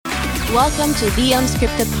Welcome to the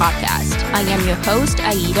Unscripted Podcast. I am your host,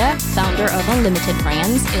 Aida, founder of Unlimited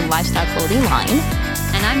Brands, a lifestyle clothing line.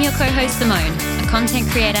 And I'm your co-host, Simone, a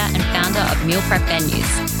content creator and founder of Meal Prep Venues.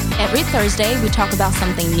 Every Thursday, we talk about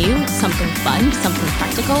something new, something fun, something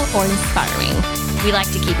practical, or inspiring. We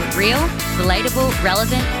like to keep it real, relatable,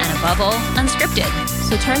 relevant, and above all, unscripted.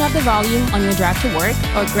 So turn up the volume on your drive to work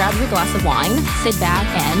or grab your glass of wine, sit back,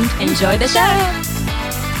 and enjoy the show.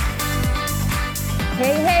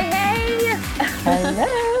 Hey, hey, hey.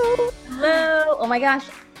 Hello. Hello. Oh my gosh.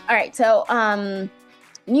 All right. So,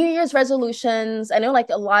 New Year's resolutions. I know like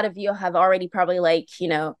a lot of you have already probably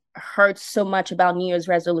heard so much about New Year's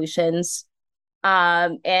resolutions.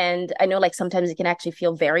 And I know like sometimes it can actually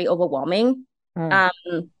feel very overwhelming. And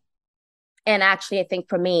actually, I think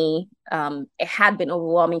for me, it had been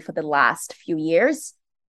overwhelming for the last few years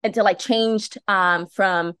until I changed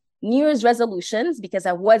from New Year's resolutions because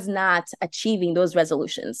I was not achieving those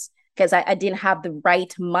resolutions because I didn't have the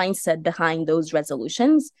right mindset behind those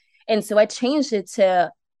resolutions. And so I changed it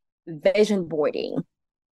to vision boarding,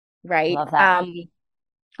 right? Love that.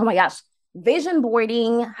 Oh my gosh. Vision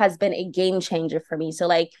boarding has been a game changer for me. So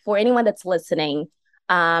like for anyone that's listening,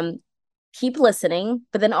 keep listening,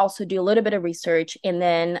 but then also do a little bit of research and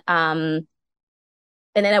then I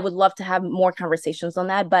would love to have more conversations on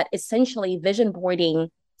that. But essentially vision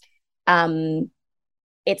boarding,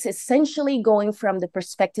 it's essentially going from the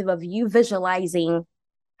perspective of you visualizing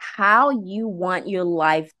how you want your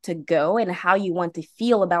life to go and how you want to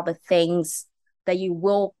feel about the things that you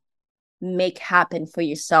will make happen for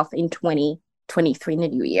yourself in 2023 in the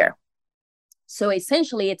new year. So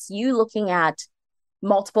essentially it's you looking at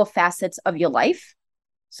multiple facets of your life.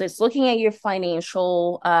 So it's looking at your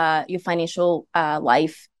financial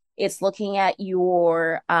life. It's looking at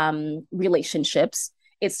your relationships.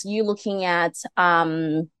 It's you looking at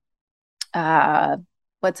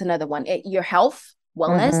what's another one? Your health,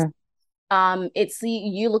 wellness. It's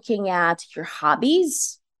you looking at your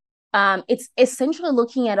hobbies. It's essentially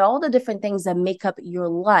looking at all the different things that make up your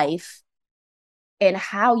life and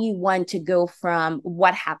how you want to go from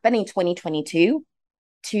what happened in 2022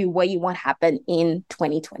 to what you want to happen in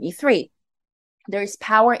 2023. There's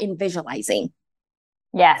power in visualizing.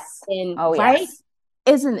 Yes. Right? Yes.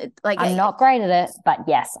 Isn't it? Like I'm not great at it, but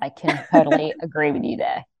yes, I can totally agree with you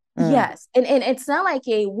there. Yes. And it's not like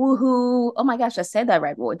a woohoo. Oh my gosh, I said that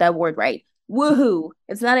word right. Woohoo.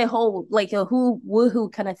 It's not a whole like a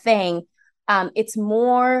woohoo kind of thing. It's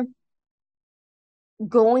more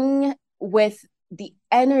going with the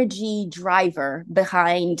energy driver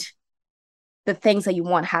behind the things that you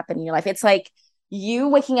want happen in your life. It's like you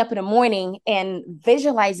waking up in the morning and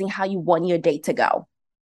visualizing how you want your day to go.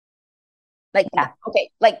 Like, okay,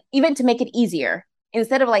 like even to make it easier,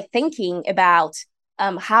 instead of like thinking about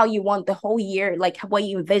how you want the whole year, like what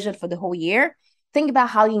you envision for the whole year, think about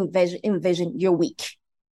how you envision your week.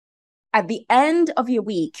 At the end of your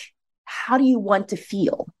week, how do you want to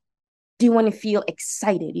feel? Do you want to feel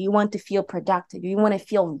excited? Do you want to feel productive? Do you want to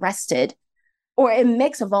feel rested? Or a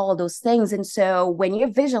mix of all of those things. And so when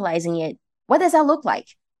you're visualizing it, what does that look like?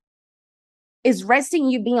 Is resting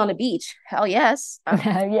you being on the beach? Hell yes.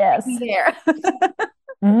 Yes. There.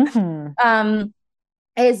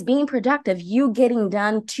 Is being productive, you getting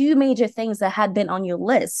done 2 major things that had been on your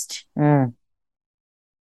list.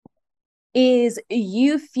 Is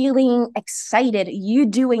you feeling excited, you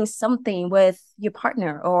doing something with your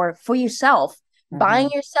partner or for yourself,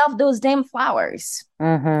 buying yourself those damn flowers.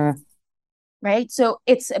 Right? So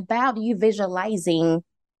it's about you visualizing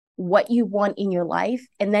what you want in your life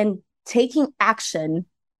and then taking action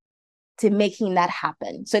to making that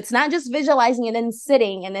happen. So it's not just visualizing and then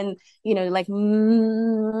sitting and then,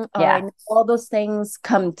 all those things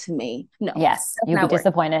come to me. No. Yes, you'll be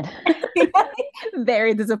disappointed.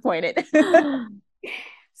 Very disappointed.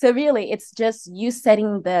 So really, it's just you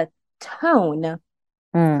setting the tone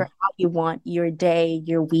for how you want your day,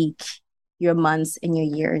 your week, your months, and your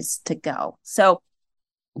years to go. So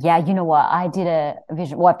yeah, you know what? I did a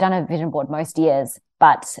vision. Well, I've done a vision board most years,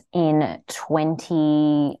 but in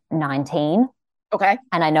 2019. Okay.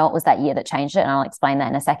 And I know it was that year that changed it, and I'll explain that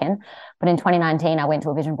in a second. But in 2019, I went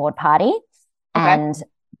to a vision board party, and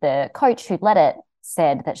the coach who led it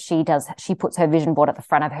said that she puts her vision board at the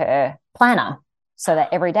front of her planner so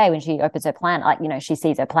that every day when she opens her planner, she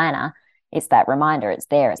sees her planner, it's that reminder, it's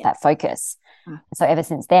there, it's that focus. So ever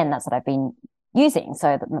since then, that's what I've been using.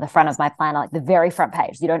 So the front of my planner, like the very front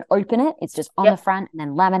page, you don't open it, it's just on the front, and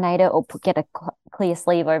then laminate it or get a clear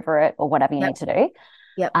sleeve over it or whatever you need to do.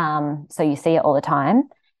 So you see it all the time.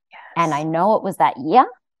 And I know it was that year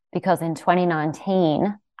because in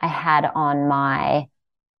 2019 I had on my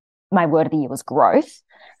word of the year was growth.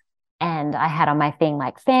 And I had on my thing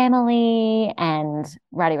like family and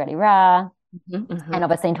rah. And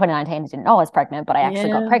obviously in 2019, I didn't know I was pregnant, but I actually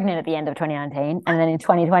got pregnant at the end of 2019. And then in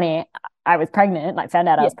 2020, I was pregnant, like found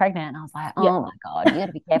out I was pregnant. And I was like, oh my God, you got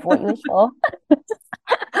to be careful what you wish for.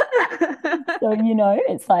 So,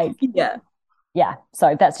 it's like, yeah.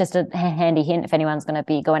 So that's just a handy hint if anyone's going to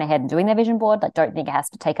be going ahead and doing their vision board. Like, don't think it has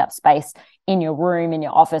to take up space in your room, in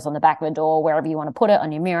your office, on the back of the door, wherever you want to put it,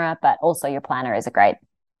 on your mirror. But also your planner is a great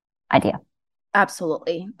idea.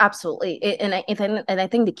 Absolutely. And I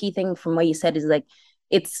think the key thing from what you said is like,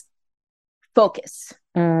 it's focus.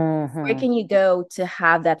 Where can you go to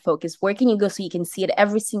have that focus? Where can you go so you can see it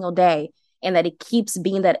every single day, and that it keeps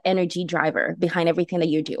being that energy driver behind everything that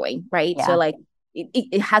you're doing, right? So like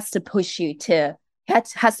it has to push you to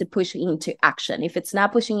has to push you into action. If it's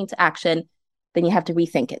not pushing you into action, then you have to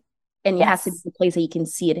rethink it, and it has to be a place that you can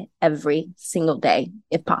see it every single day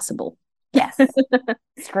if possible. Yes.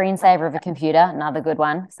 Screensaver of a computer, another good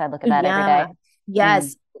one. So I look at that every day.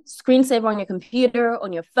 Yes. Screensaver on your computer,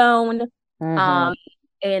 on your phone. And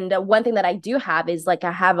one thing that I do have is like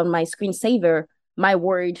I have on my screensaver my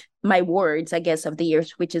words, I guess, of the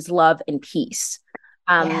years, which is love and peace.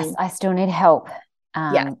 Yes, I still need help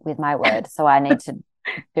with my word. So I need to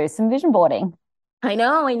do some vision boarding. I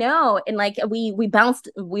know. And like we bounced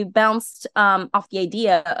off the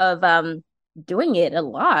idea of doing it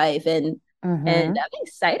live, and I'm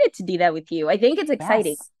excited to do that with you. I think it's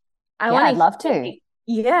exciting. Yes. I'd love to.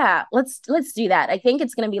 Yeah, let's do that. I think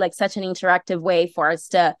it's going to be like such an interactive way for us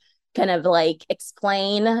to kind of like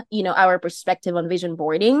explain, our perspective on vision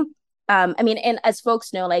boarding. I mean, and as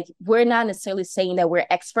folks know, like we're not necessarily saying that we're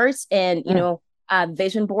experts in,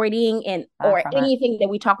 vision boarding and or anything that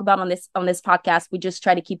we talk about on this podcast. We just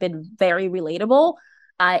try to keep it very relatable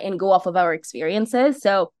and go off of our experiences.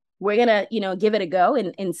 So we're gonna, give it a go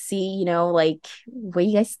and see, like what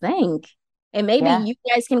you guys think. And maybe you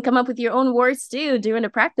guys can come up with your own words too during the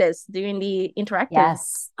practice, during the interactive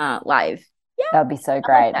live. Yeah, that would be so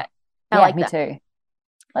great. I like me that. Too.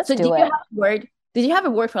 Let's do it. You have a word? Did you have a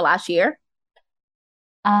word for last year?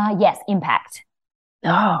 Yes, impact.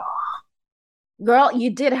 Oh, girl, you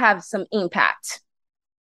did have some impact.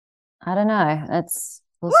 I don't know.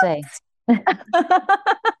 We'll see.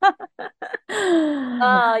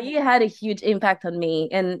 You had a huge impact on me,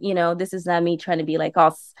 and this is not me trying to be like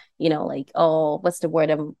what's the word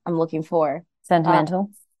I'm looking for? Sentimental,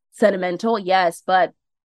 yes, but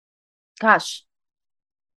gosh,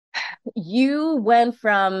 you went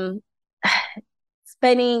from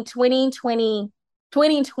spending 2020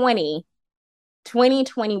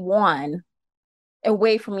 2021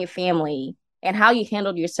 away from your family, and how you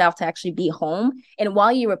handled yourself to actually be home, and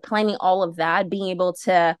while you were planning all of that, being able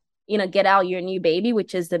to get out your new baby,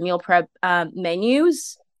 which is the meal prep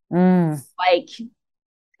menus, like,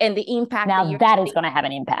 and the impact. Now that is going to have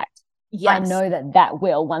an impact. Yes. I know that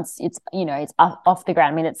will, once it's it's off the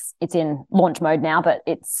ground. I mean, it's in launch mode now, but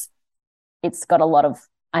it's got a lot of.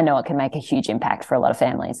 I know it can make a huge impact for a lot of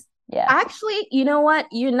families. Yeah. Actually, you know what?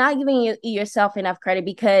 You're not giving yourself enough credit,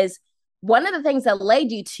 because one of the things that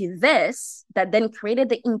led you to this, that then created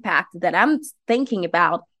the impact that I'm thinking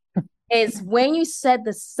about, is when you said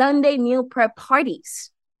the Sunday meal prep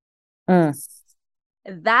parties.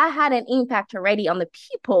 That had an impact already on the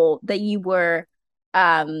people that you were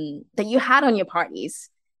that you had on your parties,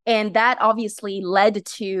 and that obviously led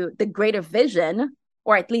to the greater vision,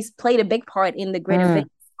 or at least played a big part in the greater vision,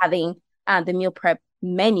 having the meal prep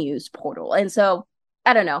menus portal. And so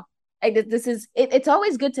I don't know, this is it's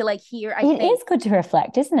always good to like hear. It is good to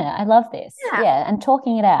reflect, isn't it? I love this. Yeah, and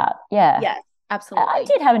talking it out. Yeah, absolutely. I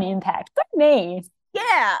did have an impact. Good me.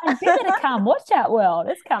 Yeah. You're gonna come. Watch out, world.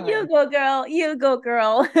 It's coming. You go,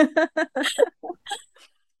 girl.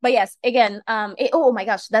 But yes, again, oh my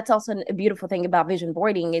gosh, that's also a beautiful thing about vision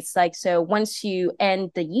boarding. It's like, so once you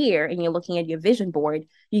end the year and you're looking at your vision board,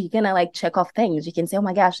 you're gonna like check off things. You can say, oh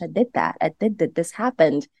my gosh, I did that. This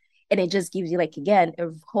happened. And it just gives you, like, again, a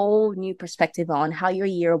whole new perspective on how your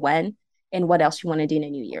year went and what else you want to do in a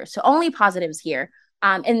new year. So only positives here.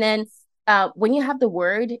 And then when you have the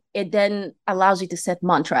word, it then allows you to set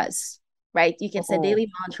mantras, right? You can set daily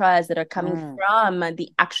mantras that are coming from the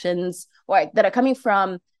actions, or that are coming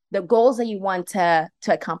from the goals that you want to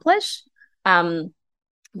accomplish. But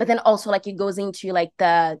then also, like, it goes into like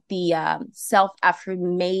the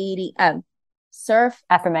self-affirmation,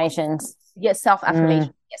 affirmations. Yes,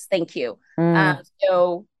 self-affirmation. Yes, thank you.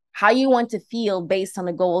 So how you want to feel based on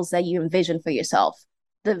the goals that you envision for yourself,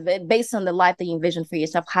 based on the life that you envision for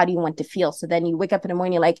yourself, how do you want to feel? So then you wake up in the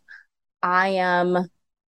morning, you're like, I am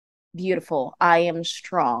beautiful. I am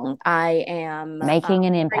strong. I am making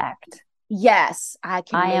an impact. Yes, I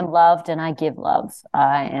am loved and I give love.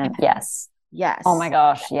 I am, yes. Yes. Oh my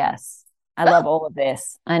gosh, yes. I love all of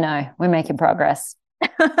this. I know. We're making progress.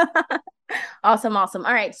 Awesome. All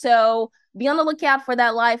right. So be on the lookout for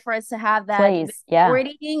that live for us to have that. Please. Yeah.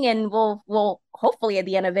 Wording, and we'll hopefully at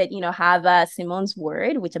the end of it, have Simone's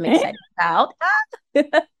word, which I'm excited about.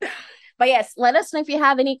 But yes, let us know if you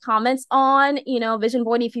have any comments on, vision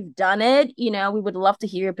boarding. If you've done it, we would love to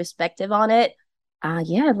hear your perspective on it.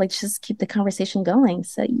 Let's just keep the conversation going.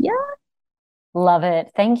 So yeah. Love it.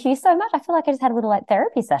 Thank you so much. I feel like I just had a little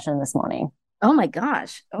therapy session this morning. Oh my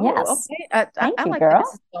gosh. Oh, yes. Okay. Thank you, like girl. where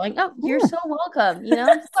this is going. Oh, you're so welcome.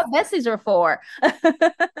 That's what besties are for.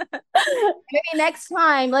 Maybe next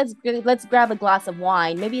time, let's grab a glass of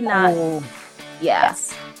wine. Maybe not. Oh. Yeah.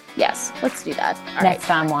 Yes. Let's do that. All next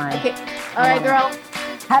time wine. Okay. All right, girl.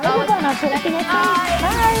 Have a good one. I'll see you next time.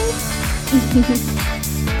 Bye.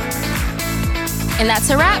 And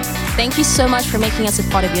that's a wrap. Thank you so much for making us a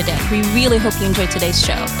part of your day. We really hope you enjoyed today's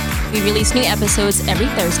show. We release new episodes every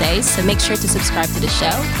Thursday, so make sure to subscribe to the show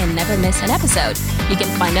and never miss an episode. You can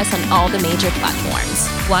find us on all the major platforms.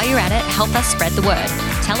 While you're at it, help us spread the word.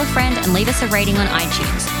 Tell a friend and leave us a rating on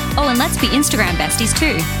iTunes. Oh, and let's be Instagram besties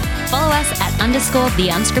too. Follow us at _the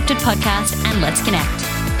Unscripted Podcast and let's connect.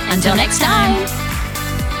 Until next time.